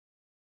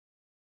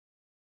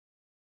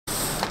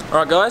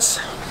Alright guys,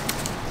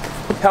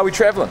 how are we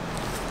travelling?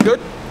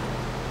 Good?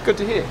 Good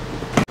to hear.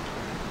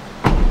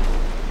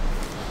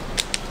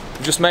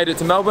 We've just made it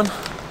to Melbourne.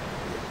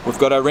 We've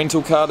got our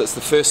rental car, that's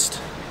the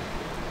first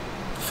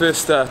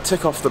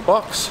tick off the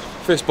box.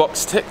 First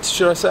box ticked,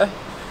 should I say.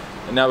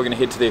 And now we're going to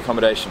head to the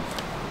accommodation.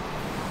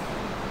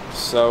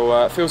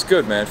 So it feels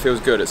good, man, it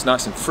feels good. It's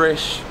nice and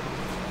fresh.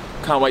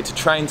 Can't wait to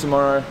train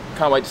tomorrow.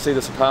 Can't wait to see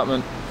this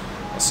apartment.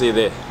 I'll see you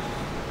there.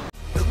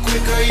 The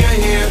quicker you're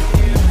here,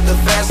 the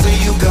faster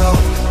you go.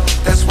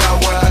 That's why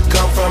where I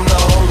come from, the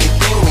only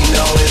thing we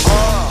know is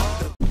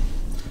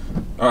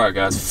Alright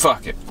guys,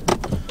 fuck it.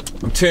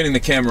 I'm turning the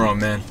camera on,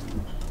 man.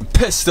 I'm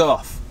pissed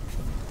off.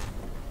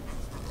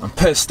 I've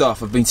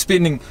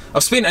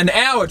spent an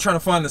hour trying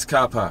to find this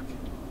car park.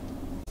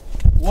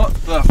 What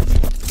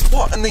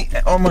in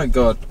the, oh my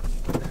god.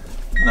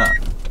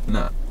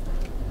 Nah.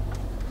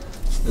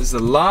 This is the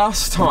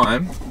last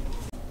time.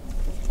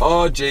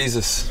 Oh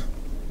Jesus.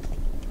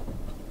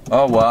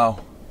 Oh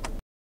wow.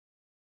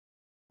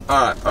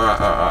 Alright.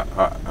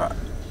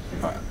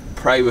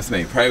 Pray with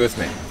me. Pray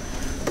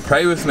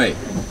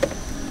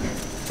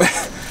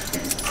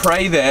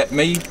that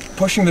me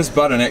pushing this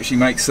button actually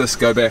makes this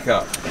go back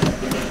up.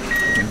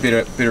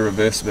 Better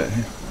reverse a bit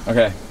here.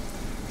 Okay.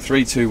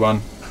 3, 2,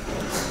 1.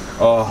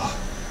 Oh,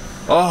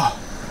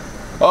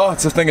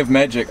 it's a thing of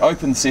magic.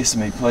 Open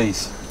sesame,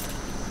 please.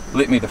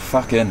 Let me the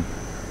fuck in.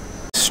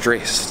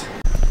 Stressed.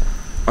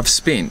 I've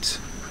spent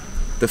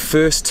the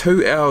first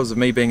 2 hours of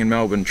me being in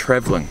Melbourne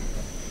travelling.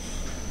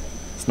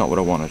 It's not what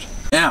I wanted.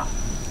 Now,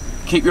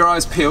 keep your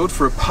eyes peeled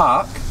for a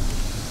park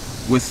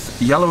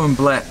with yellow and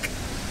black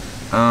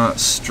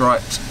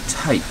striped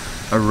tape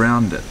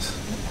around it.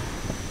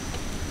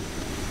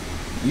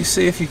 You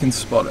see if you can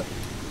spot it.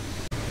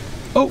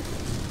 Oh,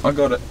 I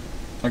got it.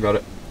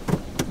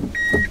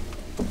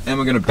 And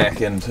we're gonna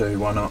back in too,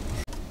 why not?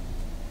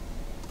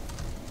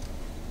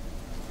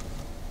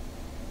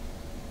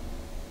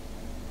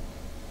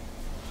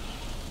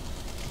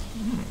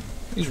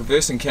 These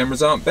reversing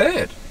cameras aren't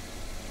bad.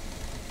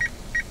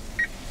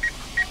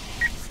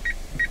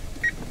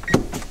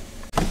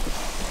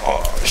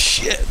 Oh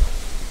shit.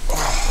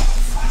 Oh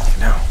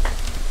fucking hell.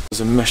 It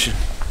was a mission.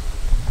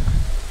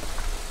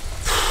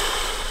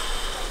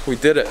 We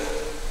did it.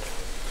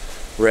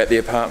 We're at the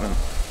apartment.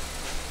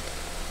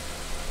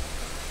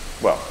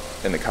 Well,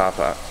 in the car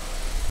park.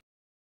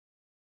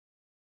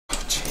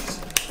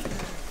 Jeez.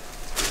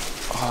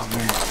 Oh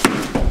man.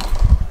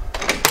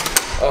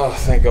 Oh,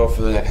 thank God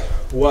for that.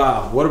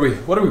 Wow, what are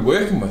we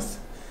working with?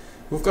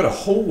 We've got a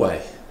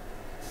hallway.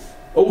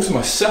 All to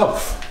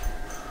myself.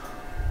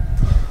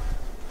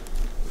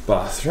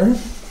 Bathroom.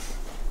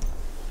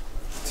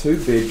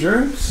 2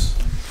 bedrooms.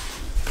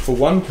 For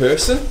 1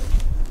 person.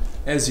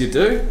 As you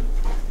do.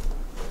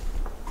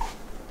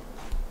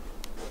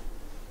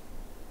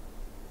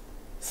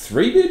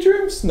 3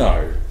 bedrooms?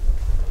 No.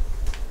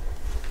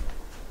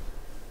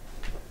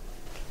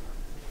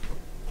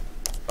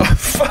 Oh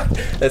fuck,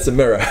 that's a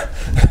mirror.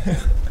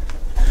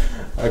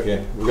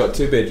 Okay, we've got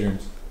 2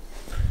 bedrooms.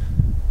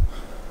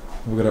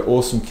 We've got an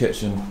awesome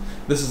kitchen.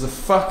 This is a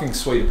fucking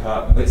sweet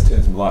apartment. Let's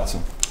turn some lights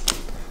on.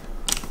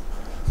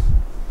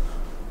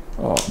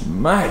 Oh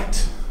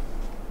mate.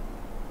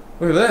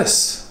 Look at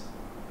this.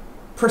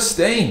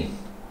 Pristine.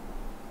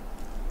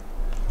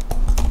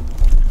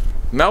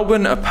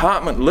 Melbourne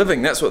apartment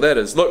living, that's what that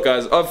is. Look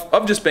guys,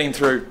 I've just been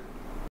through,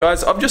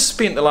 guys, I've just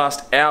spent the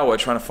last hour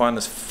trying to find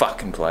this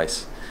fucking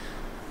place.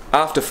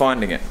 After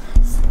finding it.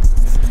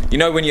 You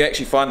know when you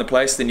actually find the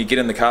place, then you get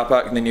in the car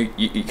park and then you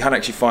can't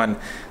actually find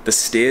the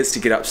stairs to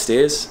get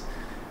upstairs.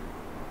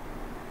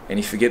 And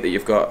you forget that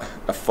you've got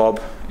a fob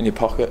in your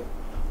pocket.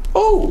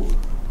 Oh,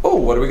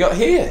 what do we got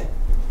here?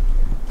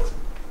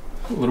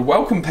 A little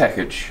welcome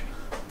package.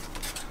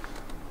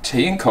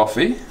 Tea and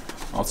coffee,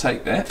 I'll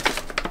take that.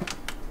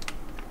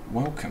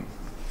 Welcome.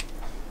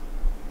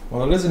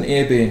 Well, it is an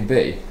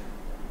Airbnb.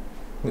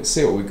 Let's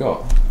see what we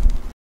got.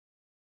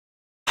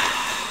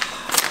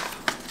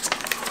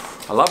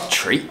 I love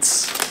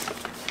treats.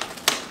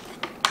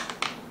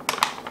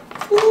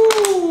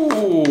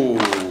 Ooh.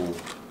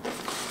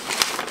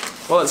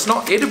 Well, it's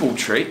not edible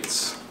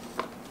treats.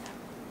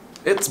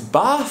 It's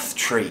bath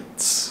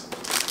treats.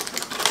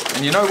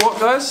 And you know what,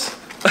 guys?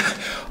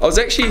 I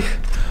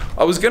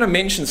was going to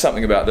mention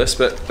something about this,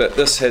 but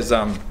this has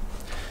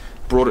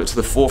brought it to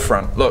the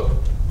forefront. Look,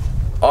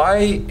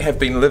 I have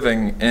been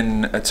living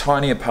in a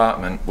tiny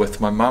apartment with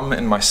my mum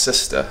and my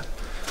sister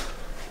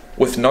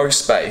with no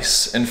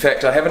space. In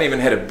fact, I haven't even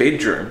had a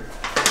bedroom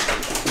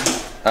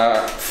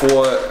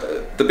for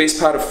the best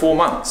part of 4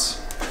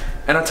 months.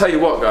 And I tell you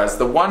what guys,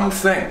 the one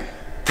thing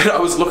that I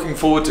was looking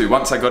forward to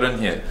once I got in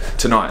here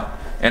tonight,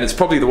 and it's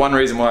probably the one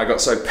reason why I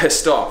got so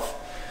pissed off,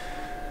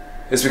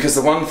 is because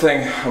the one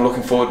thing I'm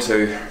looking forward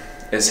to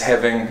is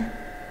having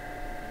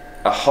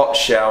a hot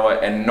shower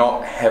and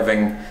not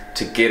having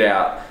to get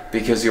out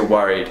because you're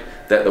worried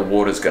that the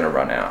water's gonna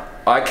run out.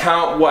 I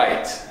can't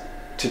wait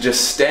to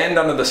just stand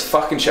under this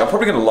fucking shower. I'm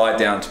probably gonna lie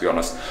down, to be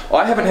honest.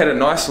 I haven't had a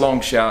nice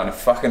long shower in a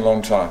fucking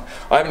long time.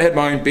 I haven't had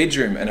my own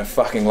bedroom in a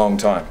fucking long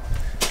time.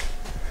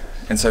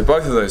 And so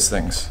both of those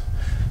things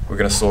we're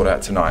gonna sort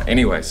out tonight.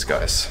 Anyways,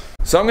 guys.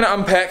 So I'm gonna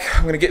unpack,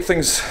 I'm gonna get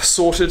things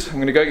sorted, I'm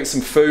gonna go get some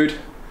food.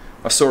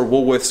 I saw a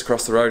Woolworths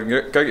across the road, I'm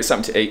gonna go get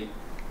something to eat.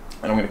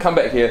 And I'm gonna come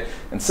back here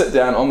and sit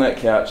down on that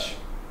couch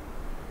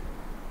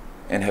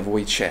and have a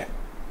wee chat.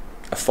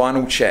 A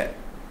final chat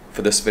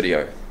for this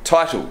video,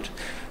 titled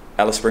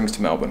Alice Springs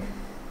to Melbourne.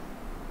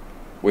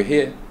 We're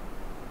here.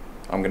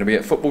 I'm gonna be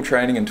at football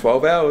training in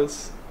 12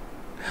 hours.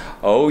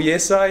 Oh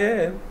yes I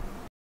am.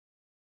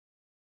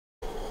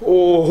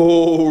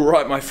 Oh,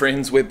 right my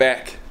friends, we're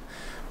back.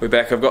 We're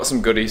back, I've got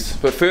some goodies.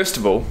 But first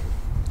of all,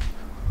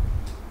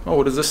 oh,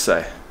 what does this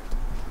say?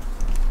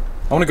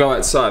 I wanna go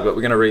outside, but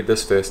we're gonna read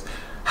this first.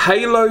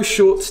 Halo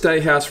short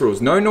stay house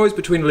rules. No noise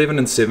between 11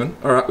 and 7.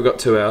 Alright, we've got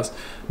 2 hours.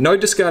 No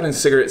discarding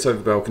cigarettes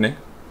over balcony.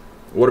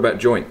 What about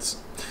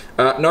joints?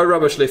 No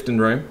rubbish left in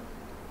room.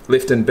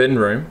 Left in bin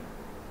room.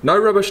 No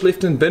rubbish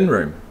left in bin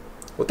room.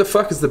 What the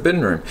fuck is the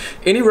bin room?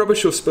 Any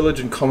rubbish or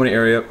spillage in common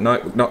area.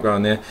 No, not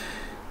going there.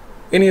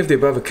 Any of the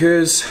above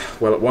occurs,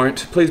 well it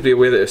won't. Please be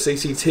aware that there are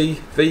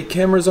CCTV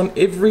cameras on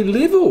every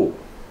level,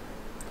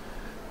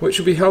 which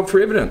will be held for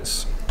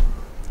evidence.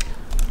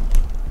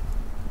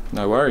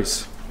 No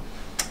worries.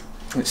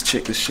 Let's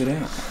check this shit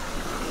out.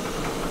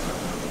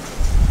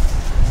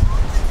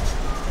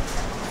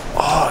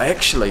 Oh,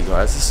 actually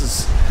guys, this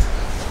is,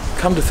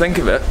 come to think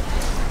of it,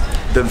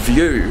 the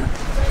view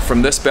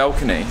from this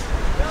balcony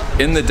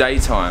in the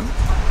daytime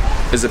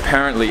is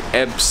apparently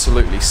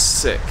absolutely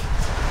sick.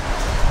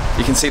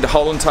 You can see the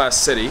whole entire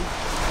city,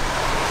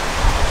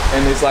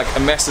 and there's like a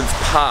massive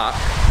park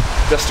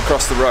just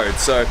across the road.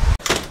 So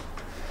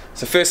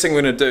first thing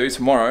we're gonna do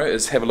tomorrow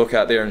is have a look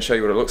out there and show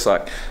you what it looks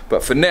like.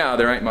 But for now,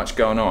 there ain't much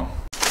going on.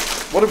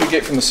 What did we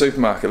get from the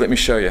supermarket? Let me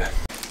show you.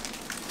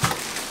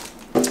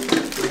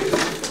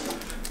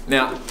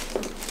 Now,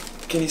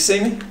 can you see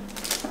me?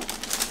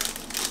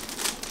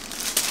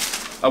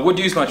 I would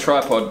use my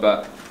tripod,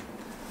 but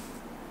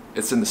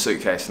it's in the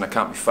suitcase and I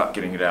can't be fucked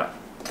getting it out.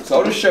 So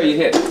I'll just show you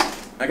here.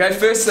 Okay,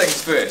 first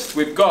things first,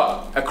 we've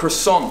got a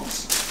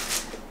croissant.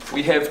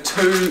 We have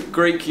 2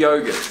 Greek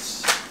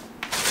yogurts.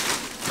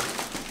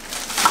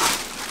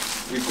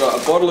 We've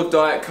got a bottle of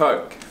Diet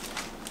Coke.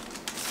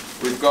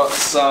 We've got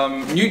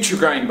some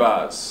Nutri-Grain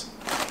bars.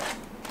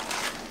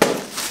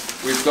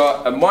 We've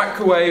got a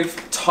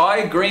microwave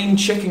Thai green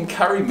chicken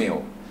curry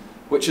meal,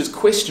 which is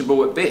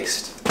questionable at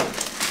best.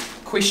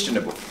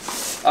 Questionable.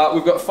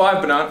 We've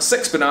got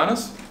 6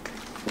 bananas.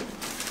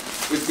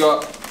 We've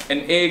got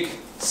an egg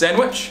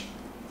sandwich,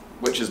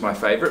 which is my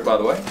favourite, by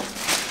the way.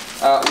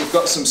 We've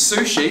got some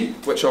sushi,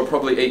 which I'll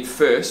probably eat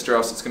first, or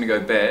else it's going to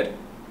go bad.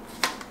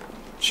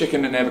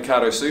 Chicken and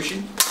avocado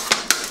sushi.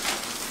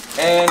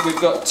 And we've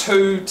got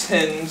 2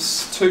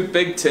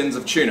 big tins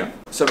of tuna.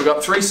 So we've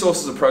got 3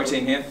 sources of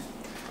protein here.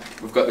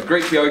 We've got the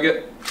Greek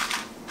yogurt.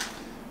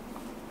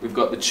 We've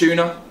got the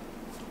tuna.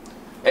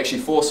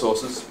 Actually 4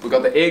 sources. We've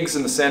got the eggs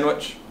in the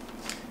sandwich.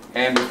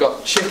 And we've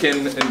got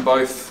chicken in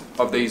both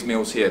of these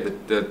meals here.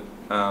 The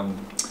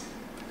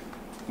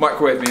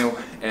microwave meal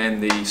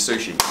and the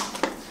sushi.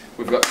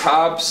 We've got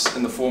carbs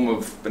in the form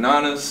of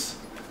bananas,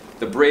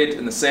 the bread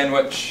in the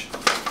sandwich,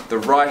 the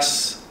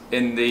rice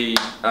in the,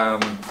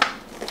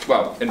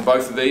 well, in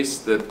both of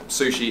these, the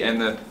sushi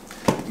and the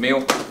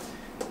meal,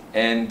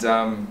 and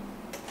the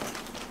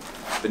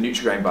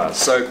Nutri-Grain bars.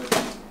 So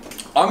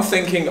I'm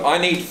thinking I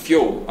need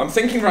fuel. I'm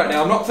thinking right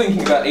now, I'm not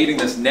thinking about eating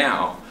this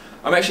now.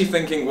 I'm actually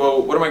thinking,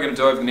 well, what am I going to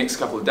do over the next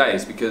couple of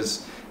days?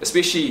 Because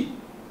especially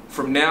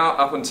from now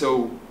up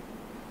until,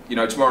 you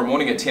know, tomorrow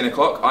morning at 10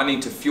 o'clock, I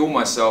need to fuel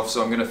myself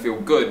so I'm going to feel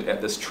good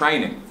at this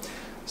training.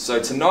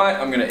 So tonight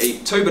I'm going to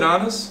eat 2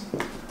 bananas,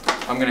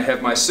 I'm going to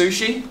have my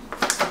sushi,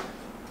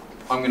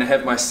 I'm going to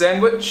have my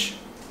sandwich,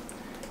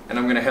 and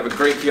I'm going to have a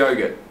Greek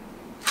yogurt.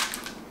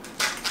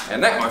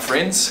 And that, my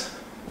friends,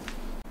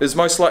 is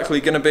most likely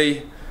going to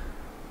be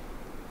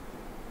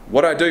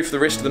what I do for the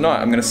rest of the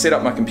night. I'm going to set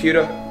up my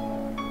computer,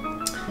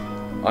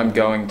 I'm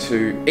going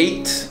to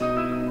eat,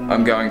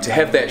 I'm going to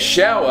have that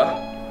shower,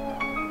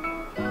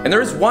 and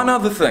there is one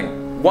other,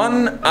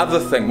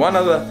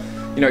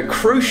 you know,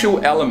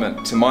 crucial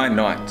element to my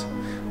night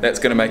that's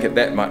going to make it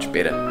that much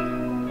better.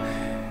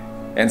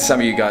 And some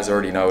of you guys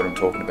already know what I'm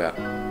talking about.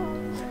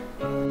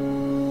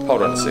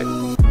 Hold on a sec.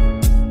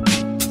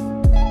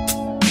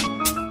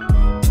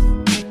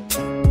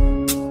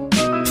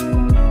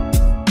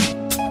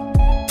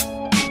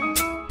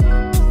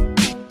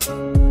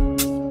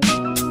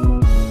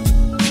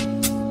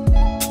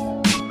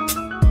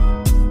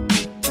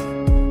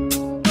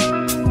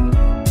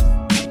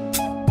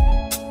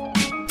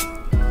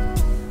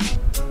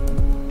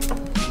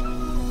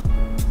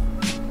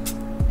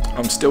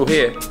 I'm still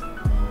here.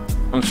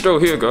 I'm still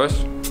here, guys.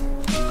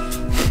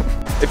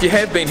 If you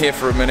have been here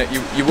for a minute,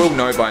 you will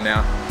know by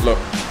now. Look,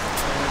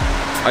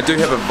 I do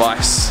have a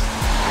vice.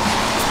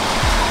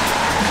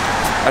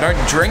 I don't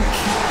drink,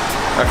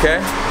 okay?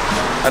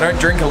 I don't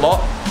drink a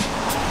lot,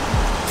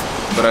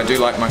 but I do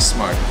like my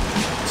smoke.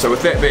 So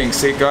with that being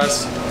said,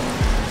 guys,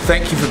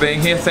 thank you for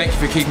being here. Thank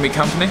you for keeping me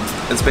company.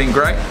 It's been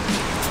great.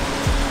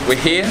 We're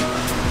here.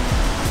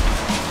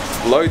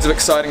 Loads of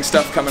exciting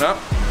stuff coming up.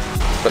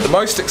 But the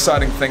most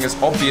exciting thing is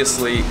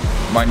obviously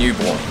my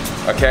newborn,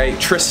 okay?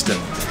 Tristan.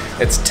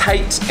 It's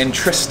Tate and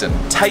Tristan.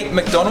 Tate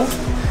McDonald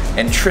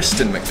and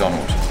Tristan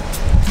McDonald.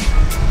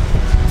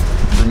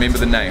 Remember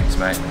the names,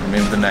 mate.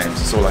 Remember the names,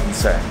 that's all I can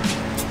say.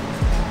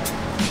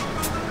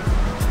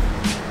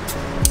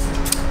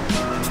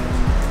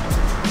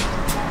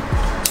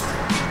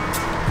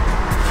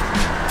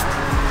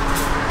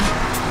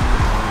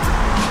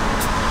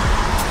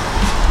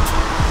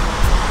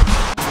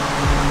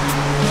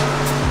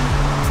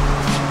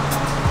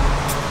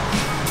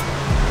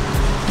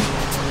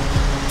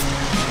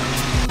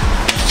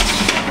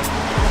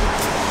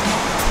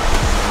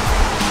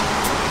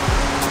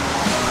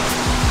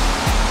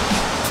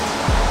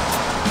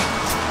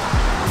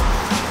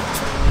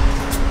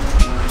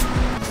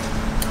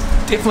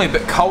 Definitely a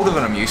bit colder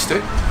than I'm used to,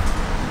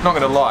 not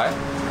gonna lie.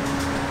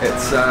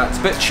 It's a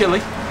bit chilly,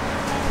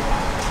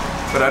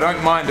 but I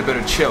don't mind a bit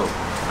of chill,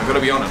 I've got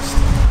to be honest.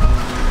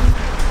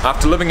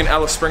 After living in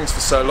Alice Springs for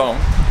so long,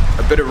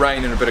 a bit of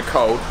rain and a bit of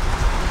cold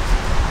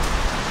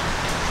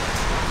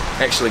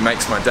actually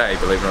makes my day,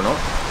 believe it or not.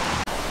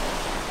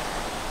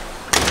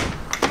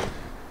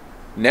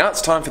 Now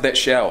it's time for that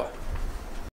shower.